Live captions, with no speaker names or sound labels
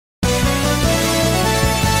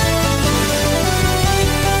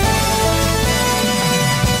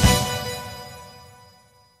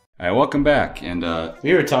Alright, welcome back, and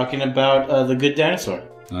we were talking about The Good Dinosaur.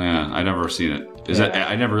 oh yeah, I never seen it.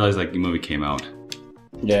 I never realized that movie came out.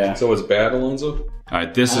 Yeah. So it's bad, Alonzo?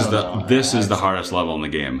 Alright, this is the hardest level in the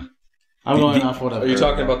game. I'm going off what I've Are you heard.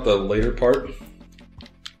 talking about the later part? Hey,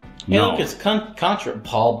 No. look, it's Contra.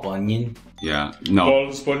 Paul Bunyan. Yeah, no.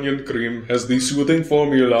 Paul's Bunyan Cream has the soothing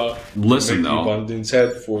formula. Listen Make though, the abundance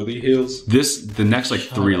head for the hills. the next like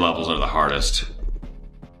 3 levels are the hardest.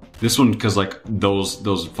 This one, because like those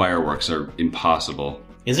fireworks are impossible.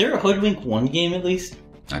 Is there a Hoodwink 1 game at least?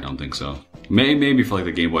 I don't think so. Maybe for like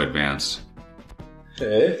the Game Boy Advance.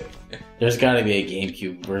 Hey. There's got to be a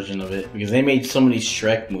GameCube version of it because they made so many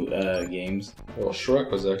Shrek games. Well,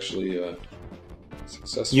 Shrek was actually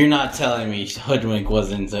successful. You're not telling me Hoodwink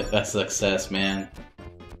wasn't a success, man.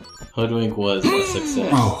 Hoodwink was a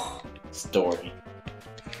success Oh. story.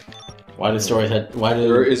 Why did stories had? Why did?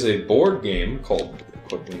 There is a board game called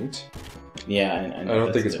Hoodwinked. Yeah, I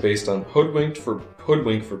don't think it's based on Hoodwink for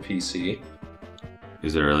PC.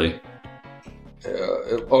 Is it really?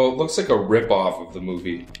 It looks like a rip-off of the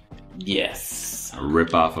movie. Yes. A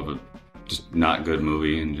rip-off of a just not good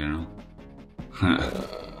movie in general.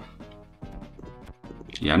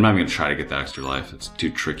 Yeah, I'm not even gonna try to get that extra life. It's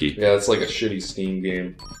too tricky. Yeah, it's like a shitty Steam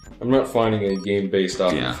game. I'm not finding a game based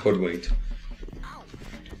off of Hoodwinked.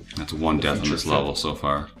 That's one death on this level so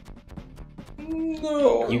far.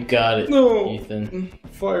 No. You got it, No. Ethan.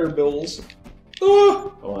 Fire bills.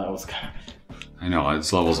 Ah! Oh, that was kind I know,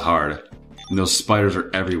 this level's hard. And those spiders are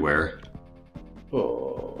everywhere. of...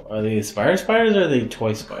 Oh, are they spider spiders or are they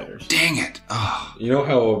toy spiders? Dang it! Oh. You know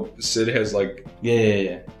how Sid has like...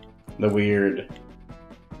 Yeah. The weird...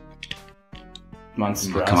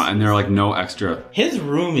 monstrosity. Come on, and there are like no extra... His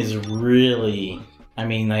room is really... I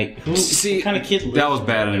mean, like, who See, kind of kid lives that was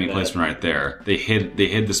bad like enemy that? placement right there. They hid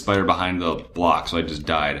the spider behind the block, so I just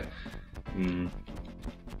died. Oh,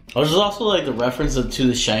 there's also like the reference to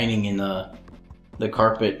The Shining in the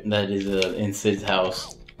carpet that is in Sid's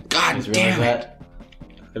house. God You realize damn it! that?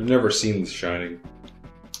 I've never seen The Shining.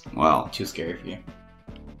 Well, Too scary for you.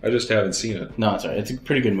 I just haven't seen it. No, it's alright. It's a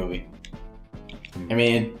pretty good movie. I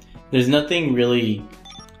mean, there's nothing really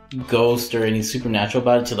ghost or any supernatural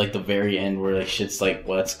about it to like the very end where like shit's like,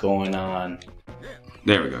 what's going on?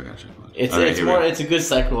 there we go. Gotcha. It's All right, it's here we more go. it's a good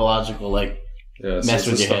psychological like Yeah, so Mess is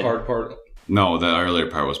with this your the head. hard part? No, the earlier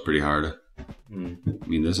part was pretty hard. I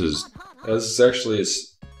mean, this is... This is actually...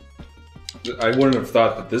 I wouldn't have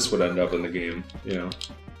thought that this would end up in the game, you know.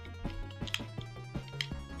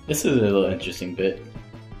 this is a little interesting bit.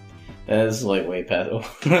 That is like way past. Oh,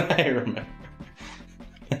 I remember.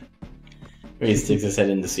 Where he sticks his head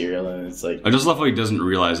in the cereal and it's like. I just love how he doesn't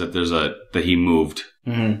realize that that he moved.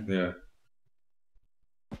 Mm-hmm. Yeah.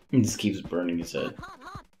 He just keeps burning his head.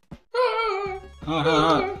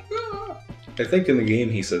 I think in the game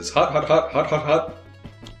he says hot, hot, hot, hot, hot, hot.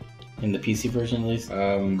 In the PC version, at least.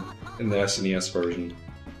 In the SNES version.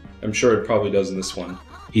 I'm sure it probably does in this one.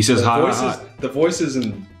 He says hot. The voices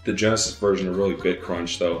in the Genesis version are really bit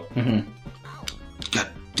crunch, though. Mm-hmm. God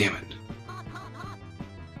damn it.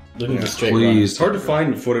 Look at the straight please. It's hard to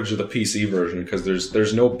find footage of the PC version because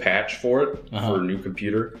there's no patch for it for a new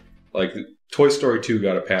computer. Like Toy Story 2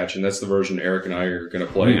 got a patch, and that's the version Eric and I are gonna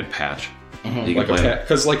We play. need a patch. Mhm. You can play it.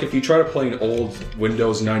 Because like if you try to play an old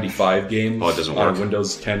Windows 95 game Oh, it doesn't on work. a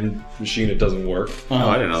Windows 10 machine, it doesn't work. Oh,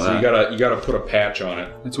 I didn't know So that. you gotta put a patch on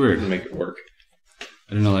it That's weird. to make it work. I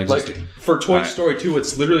didn't know that Like existed. for Toy Alright. Story 2,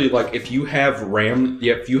 it's literally like if you have RAM,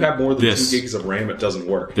 if you have more than This- 2 gigs of RAM, it doesn't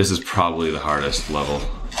work. This is probably the hardest level.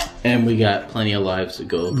 And we got plenty of lives to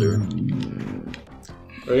go through.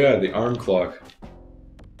 Oh yeah, the arm clock.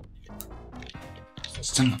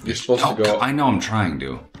 You're supposed to go- I know I'm trying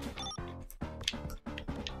to.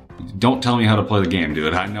 Don't tell me how to play the game,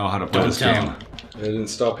 dude. I know how to play Don't this tell game. him. It didn't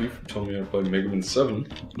stop you from telling me how to play Mega Man 7.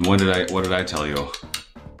 What did I tell you?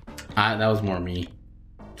 That was more me.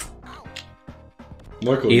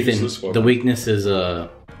 Michael, use Ethan, this one. the weakness is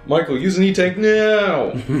Michael, use an E-Tank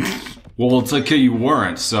now! Well, it's like you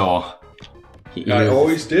weren't, so... I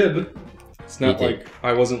always did. It's not E-Tank. like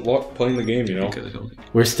I wasn't playing the game, you know?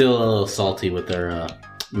 We're still a little salty with our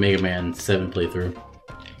Mega Man 7 playthrough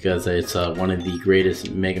because it's one of the greatest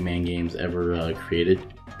Mega Man games ever created.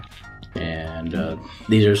 And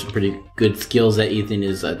these are some pretty good skills that Ethan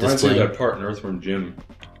is Reminds me of displaying. that part in Earthworm Jim.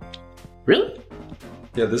 Really?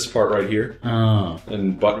 Yeah, this part right here Oh.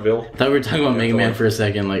 in Buttville. I thought we were talking about Mega Man for a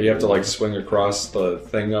second. Like You have to like swing across the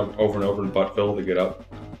thing up over and over in Buttville to get up.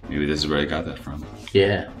 Maybe this is where I got that from.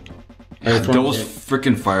 Yeah. God, those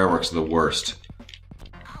freaking fireworks are the worst.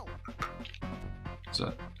 There's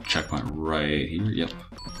a checkpoint right here. Yep.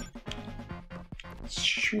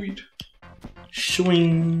 Sweet.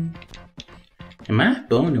 Swing. Am I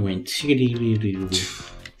born to win?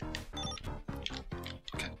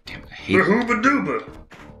 God damn it, I hate it. Hooba dooba.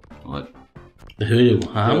 What? The hoodoo, You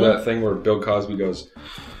know huh? that thing where Bill Cosby goes,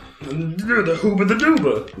 the hooba the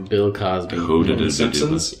dooba. Bill Cosby. Who did The it?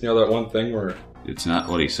 Simpsons? You know that one thing where... It's not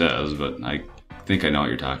what he says, but I think I know what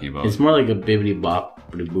you're talking about. It's more like a bibbity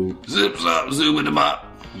bop, bibbity boop. Zip zop zoom bop.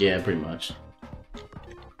 Yeah, pretty much.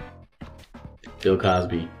 Bill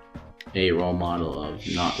Cosby, a role model of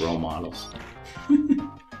not role models.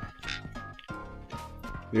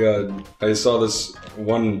 Yeah, I saw this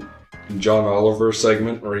one John Oliver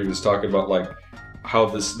segment where he was talking about like how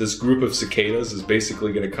this group of cicadas is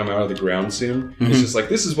basically going to come out of the ground soon. It's just like,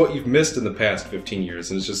 this is what you've missed in the past 15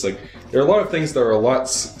 years. And it's just like, there are a lot of things that are a lot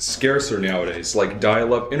scarcer nowadays, like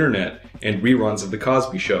dial-up internet and reruns of The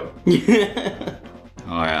Cosby Show.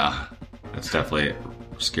 Oh yeah, that's definitely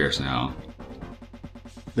scarce now.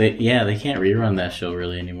 They can't rerun that show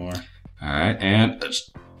really anymore. All right, and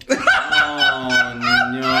Oh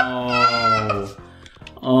no!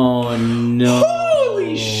 Oh no!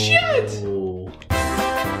 Holy shit!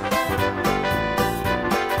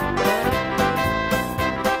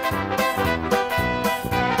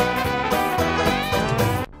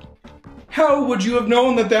 How would you have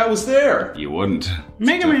known that that was there? you wouldn't.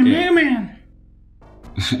 Mega Man!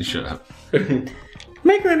 Shut up.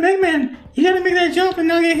 Mega Man! You gotta make that jump and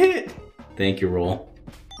not get hit! Thank you, Roll.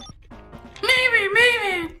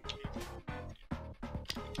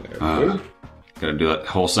 Gotta do that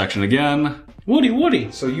whole section again.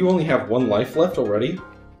 Woody! So you only have one life left already?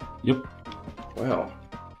 Yep. Wow.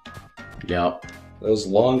 Yep. Those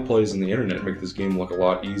long plays on the internet make this game look a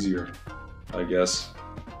lot easier, I guess.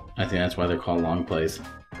 I think that's why they're called long plays.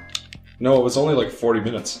 No, it was only like 40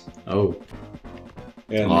 minutes. Oh.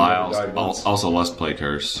 And Well, I died once. also less play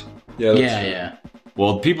curse. Yeah, that's Yeah.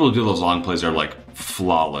 Well, people who do those long plays are like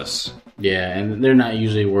flawless. Yeah, and they're not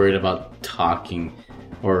usually worried about talking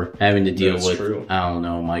or having to deal That's with, true. I don't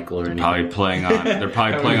know, Michael or anything. Probably playing on. They're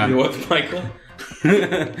probably playing Having on. to deal with Michael.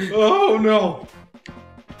 Oh no!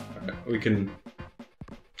 Alright, we can.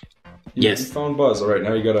 Yes. You found Buzz. All right,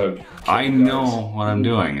 now you gotta. I know what I'm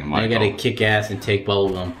doing. I Michael. gotta kick ass and take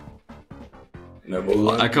bubblegum. No, I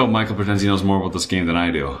like how Michael pretends he knows more about this game than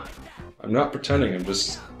I do. I'm not pretending. I'm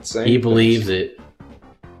just saying. He believes it.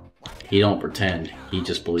 He don't pretend. He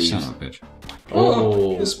just believes. Son of a bitch.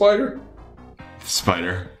 Oh, Oh, the spider.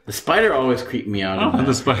 Spider. the spider always creeped me out. Oh, in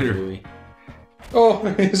the that spider. movie. Oh,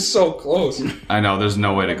 he's so close. I know. There's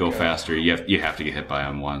no way to go faster. You have to get hit by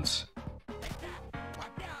him once.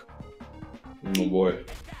 Oh boy.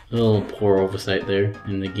 A little poor oversight there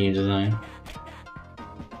in the game design.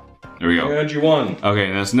 There we go. And you won. Okay,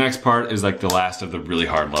 and this next part is like the last of the really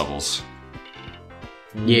hard levels.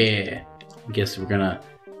 Yeah. I guess we're gonna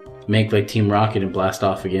make like Team Rocket and blast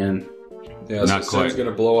off again. Yeah, so Not Sam's quite.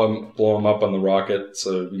 gonna blow him up on the rocket.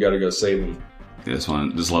 So you gotta go save him. This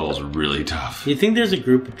level is really tough. Do you think there's a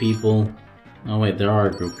group of people? Oh wait, there are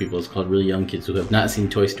a group of people. It's called really young kids who have not seen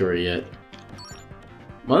Toy Story yet.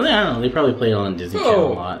 Well, I don't know. They probably play it on Disney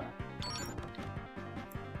Channel a lot.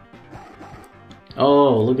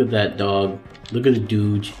 Oh, look at that dog. Look at the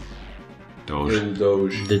Doge. Doge. Little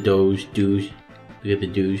Doge. The Doge. Look at the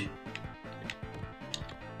Doge.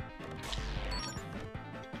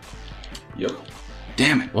 Yep.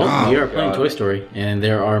 Damn it. Well, Oh, we are playing God. Toy Story, and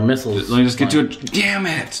there are missiles. let me just get to flying. it. Damn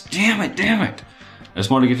it. I just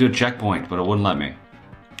wanted to get to a checkpoint, but it wouldn't let me.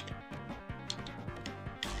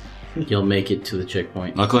 You'll make it to the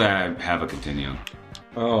checkpoint. Luckily, I have a continue.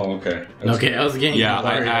 Oh, okay. That's- Okay, I was getting Yeah,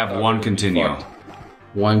 I worried. have Thought one we'd be continue. fucked.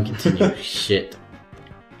 one continue. Shit.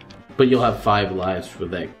 But you'll have 5 lives for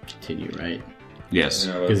that continue, right? Yes.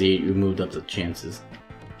 Yeah, Because you moved up the chances.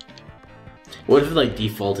 What if it like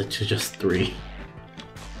defaulted to just 3?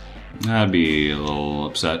 I'd be a little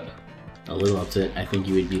upset. A little upset. I think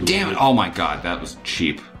you would be. Damn it. Oh my god, that was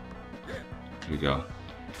cheap. Here we go.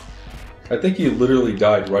 I think he literally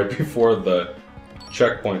died right before the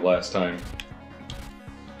checkpoint last time.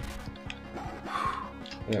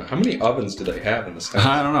 Yeah, how many ovens do they have in this house?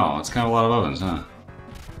 I don't know. It's kind of a lot of ovens, huh?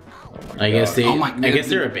 Oh my I guess God. they. Oh my- I guess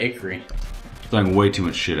they're a bakery. Throwing way too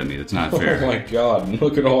much shit at me. That's not Oh fair. my god,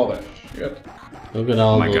 look at all that shit. Look at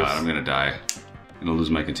all Oh my those. god, I'm gonna die. I'm gonna lose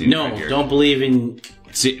my continue No, right here. don't believe in.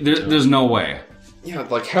 See, there's no way. Yeah,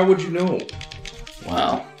 like how would you know?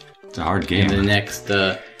 Wow. It's a hard In game. the next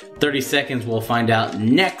 30 seconds, we'll find out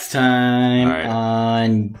next time All right.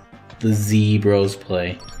 on the Z Bros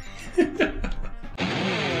Play.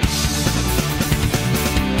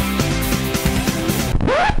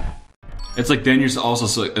 It's like then you're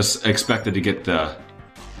also expected to get the.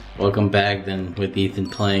 Welcome back then with Ethan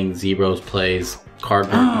playing Z Bros Plays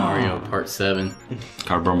Cardboard Mario Part 7.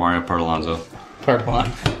 Cardboard Mario Part Alonzo. Part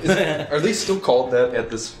 1. Are they still called that at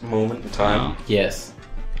this moment in time? No. Yes.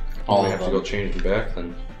 All All we of have to them. go change them back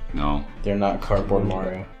then. No. They're not Cardboard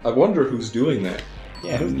Mario. I wonder who's doing that.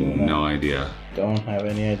 Yeah, who's doing that? No idea. Don't have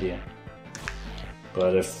any idea.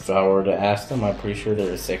 But if I were to ask them, I'm pretty sure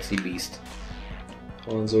they're a sexy beast.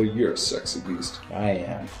 Alonzo, you're a sexy beast.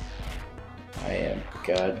 I am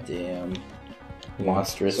goddamn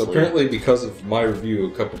monstrous. So apparently, because of my review,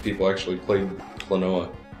 a couple people actually played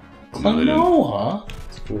Klonoa. No, they didn't. Klonoa?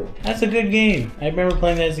 It's cool. That's a good game. I remember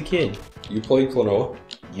playing that as a kid. You played Klonoa?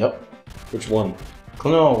 Yep. Which one?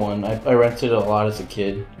 Klonoa 1. I rented a lot as a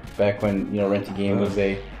kid. Back when, rent a game was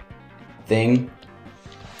a thing.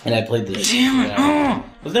 And I played this. I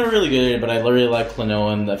was never really good at it, but I really liked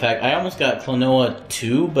Klonoa. And the fact, I almost got Klonoa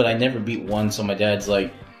 2, but I never beat 1, so my dad's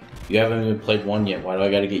like, you haven't even played 1 yet, why do I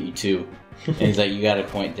gotta get you 2? And he's like, you got a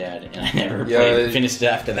point, Dad. And I never finished it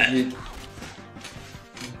after that.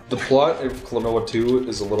 The plot of Klonoa 2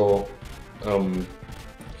 is a little...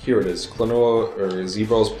 here it is. Klonoa, or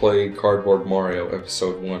Zebros Play Cardboard Mario,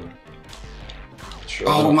 Episode 1. Sure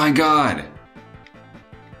Oh enough. my god!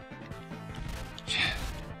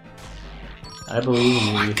 I believe in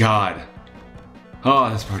Oh my you. god. Oh,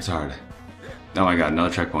 this part's hard. Oh my god,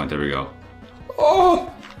 another checkpoint. There we go. Oh!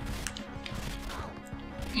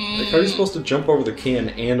 Like, how are you supposed to jump over the can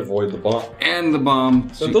and avoid the bomb? And the bomb.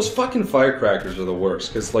 So those fucking firecrackers are the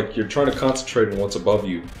worst, because, like, you're trying to concentrate on what's above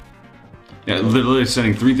you. Yeah, literally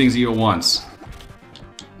sending 3 things at you at once.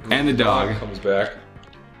 And the dog. comes back.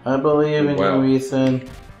 I believe in Wow. you, Ethan.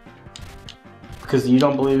 Because you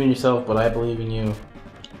don't believe in yourself, but I believe in you.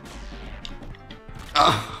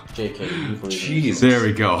 JK, you believe in yourself. Jesus. There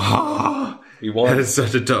we go. We That won. is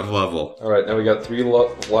such a tough level. Alright, now we got 3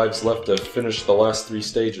 lives left to finish the last 3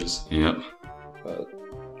 stages. Yep.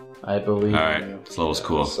 I believe in you. Alright, this level's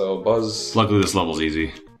cool. So, Buzz... Luckily this level's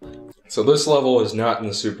easy. So this level is not in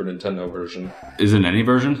the Super Nintendo version. Is it in any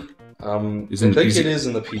version? I Is it in think PC? it is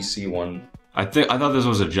in the PC one. I thought this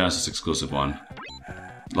was a Genesis exclusive one.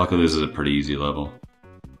 Luckily this is a pretty easy level.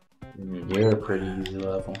 You're a pretty easy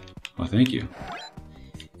level. Well, thank you.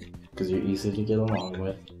 Because you're easy to get along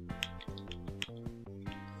with.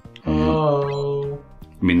 Oh.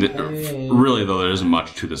 I mean, Hey. really though, there isn't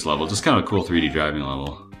much to this level. It's just kind of a cool 3D driving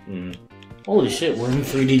level. Holy shit, we're in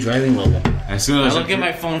 3D driving level. As soon I as look at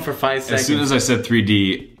my phone for 5 seconds. as soon as I said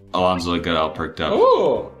 3D, Alonzo got all perked up.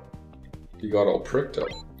 Oh! You got all pricked up.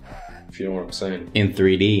 If you know what I'm saying. in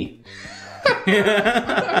 3D.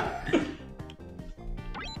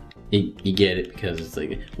 you get it because it's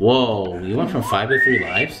like, whoa, you went from 5 to 3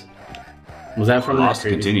 lives? Was that from that Lost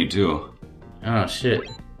previous? continue too. Oh shit.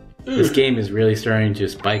 This game is really starting to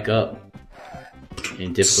spike up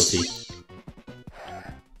in difficulty.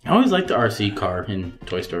 I always liked the RC car in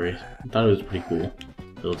Toy Story. I thought it was pretty cool.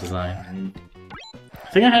 Little design. I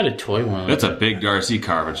think I had a toy one. That's a big RC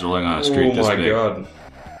car that's rolling on a street Oh this my big. god.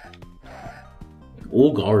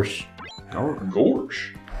 Oh gosh.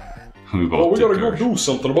 Gorsh. We both Oh, we did gotta go Gersh. do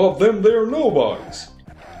something about them there nobodies.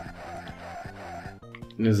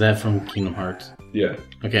 Is that from Kingdom Hearts? Yeah.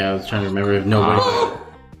 Okay, I was trying to remember if nobody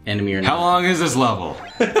enemy or How not. long is this level?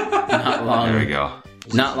 Not long. There we go.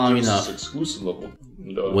 Not long This is enough. exclusive level.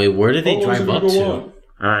 Wait, where did they How long is drive it up gonna go to? on?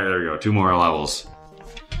 Alright, there we go. 2 more levels.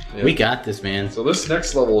 Yeah. We got this, man. So this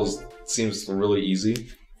next level seems really easy.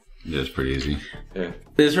 Yeah, it's pretty easy. Yeah.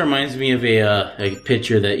 This reminds me of a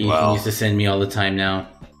picture that Ethan Wow. used to send me all the time now.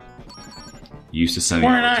 You used to send me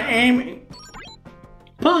We're all the not time. aiming.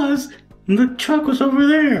 Buzz, the truck was over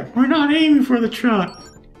there. We're not aiming for the truck.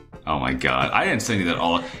 Oh my god. I didn't send you that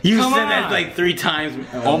all. You Come said on! that like 3 times.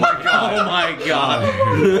 Oh my god. Oh my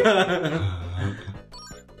god.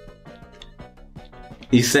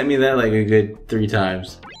 You sent me that like a good 3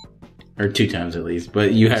 times. Or 2 times at least.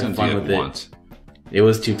 But you had Sent fun you with it it. once. It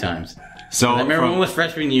was 2 times. So I remember from- one was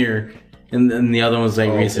freshman year, and then the other one was like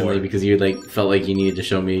Oh, recently boy. because you like felt like you needed to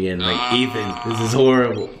show me again. Like Ethan, this is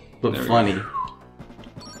horrible but There we funny.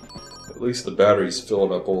 At least the batteries fill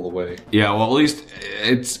it up all the way. Yeah, well, at least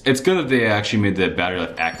it's good that they actually made the battery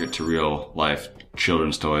life accurate to real life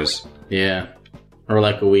children's toys. Yeah, or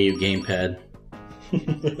like a Wii U gamepad.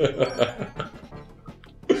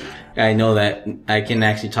 I know that I can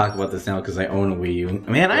actually talk about this now because I own a Wii U.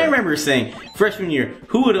 Man, I remember saying freshman year,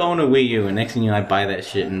 who would own a Wii U? And next thing you know, I buy that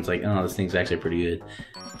shit, and it's like, oh, this thing's actually pretty good.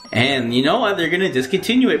 And you know what? They're gonna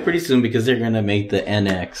discontinue it pretty soon because they're gonna make the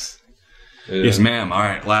NX. Yeah. Yes, ma'am. All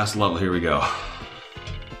right, last level. Here we go.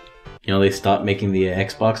 You know, they stopped making the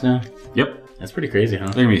Xbox now. Yep. That's pretty crazy, huh?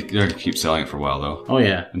 They're gonna keep selling it for a while though, Oh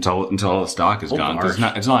yeah. until all the stock is Oh, gone. 'Cause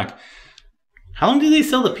gosh. It's not like How long do they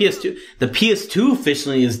sell the PS2? The PS2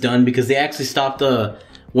 officially is done because they actually stopped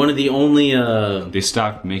one of the only They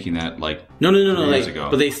stopped making that like no 3 like, years ago.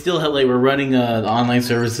 but they still have like we're running the online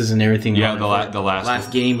services and everything. Yeah, on the it.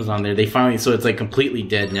 last game was on there. They finally so it's like completely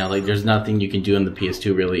dead now. Like there's nothing you can do on the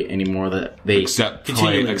PS2 really anymore that they except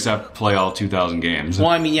continually- play all 2,000 games. Well,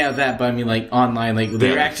 I mean, yeah, that, but I mean, like online, like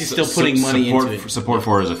they're actually still putting money into it. Support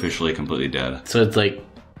for it is officially completely dead. So it's like,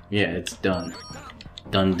 yeah, it's done.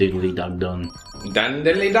 Done diddly dog done. Dun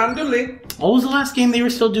diddly dun diddly. What was the last game they were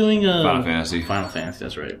still doing? Final Fantasy. Final Fantasy,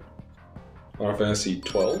 that's right. Final Fantasy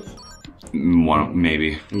 12.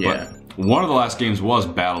 Maybe. Yeah. But one of the last games was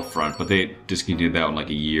Battlefront, but they discontinued that one like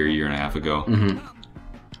a year and a half ago.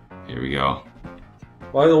 Mm-hmm. Here we go.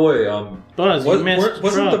 By the way, Buzz, you missed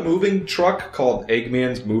wasn't the the moving truck called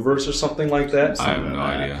Eggman's Movers or something like that? I have no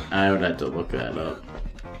idea. I would have to look that up.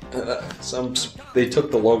 They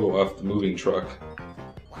took the logo off the moving truck.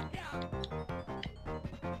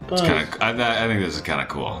 Buzz. It's kind of. I think this is kind of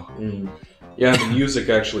cool. Yeah, the music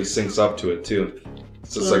actually syncs up to it too.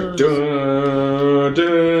 It's just like Buzz. dun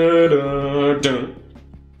dun dun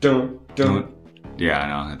dun dun. Yeah,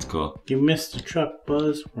 I know. It's cool. You missed the truck,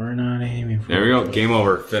 Buzz. We're not aiming for There we go. Game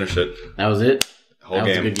over. Finish it. That was it? Whole That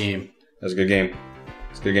was a game. good game. That was a good game.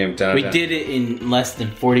 It's a good game. 10 out of We 10. did it in less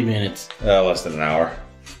than 40 minutes. Less than an hour.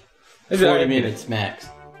 40 minutes max.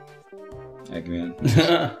 Eggman.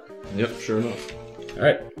 Woody, Yep, sure enough. All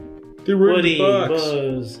right. The Woody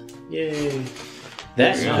Buzz. Yay. I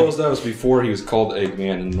That's suppose that was before he was called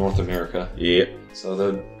Eggman in North America. Yep. So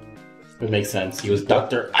that It makes sense. He was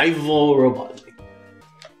Dr. Ivo Robot.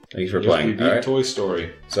 thanks for playing. playing. All right. Toy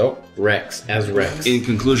Story. So, Rex, as Rex. in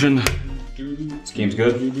conclusion, This game's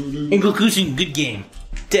good. In conclusion, good game.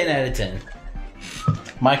 10 out of 10.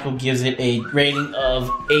 Michael gives it a rating of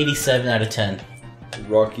 87 out of 10.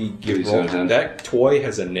 Rocky Give you 7 out of 10. That toy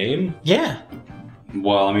has a name? Yeah.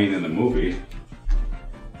 Well, I mean, in the movie.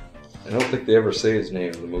 I don't think they ever say his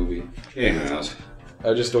name in the movie. Yeah, who knows?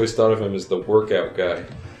 I just always thought of him as the workout guy.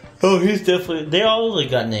 Oh, he's definitely... They all like,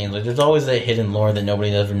 got names. Like, there's always that hidden lore that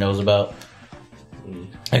nobody ever knows about.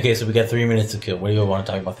 Okay, so we got 3 minutes to kill. What do you want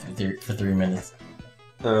to talk about for 3 minutes?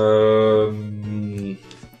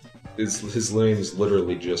 His name is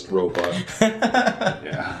literally just Robot.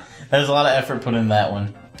 Yeah. There's a lot of effort put in that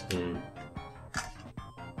one.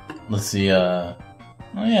 Let's see, Oh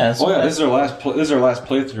yeah, that's This is our last. This is our last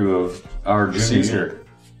playthrough of our junior Season. year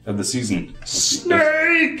of the season.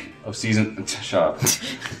 Snake! Of season. Shut up.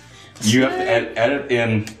 You have to edit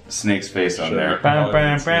in Snake's face on there. And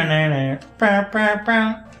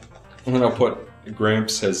then I'll put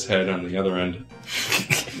Gramps' head on the other end.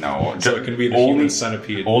 No, So it can be the only human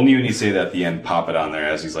centipede. only when you say that at the end, pop it on there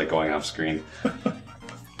as he's like going off screen.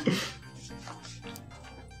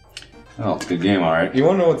 Oh, it's a good game, all right. You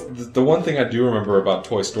want to know what the one thing I do remember about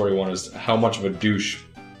Toy Story 1 is how much of a douche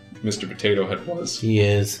Mr. Potato Head was. He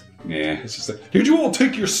is. Yeah. It's just like, did you all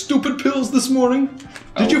take your stupid pills this morning?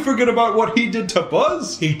 Did you forget about what he did to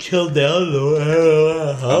Buzz? He killed the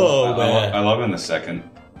other. I love him in the second.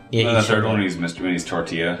 Yeah, And the third one, when he's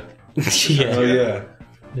Tortilla. yeah. Oh yeah.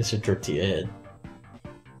 Mr. Tortilla Head.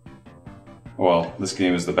 Well, this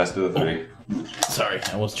game is the best of the three. Sorry,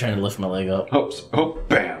 I was trying to lift my leg up. Oh,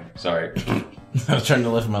 bam! Sorry. I was trying to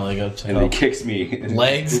lift my leg up. To And he kicks me.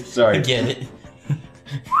 legs? Oops, sorry. I get it.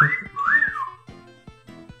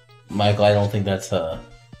 Michael, I don't think that's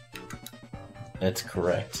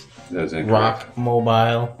correct. That's incorrect. Rock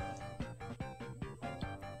Mobile.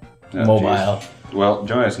 Oh, Mobile. geez. Well,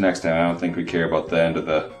 join us next time. I don't think we care about the end of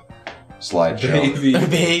the slideshow. Baby.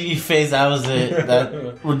 Baby face, that was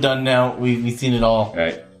it. We're done now. We've seen it all. All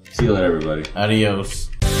right. See you later, everybody. Adios.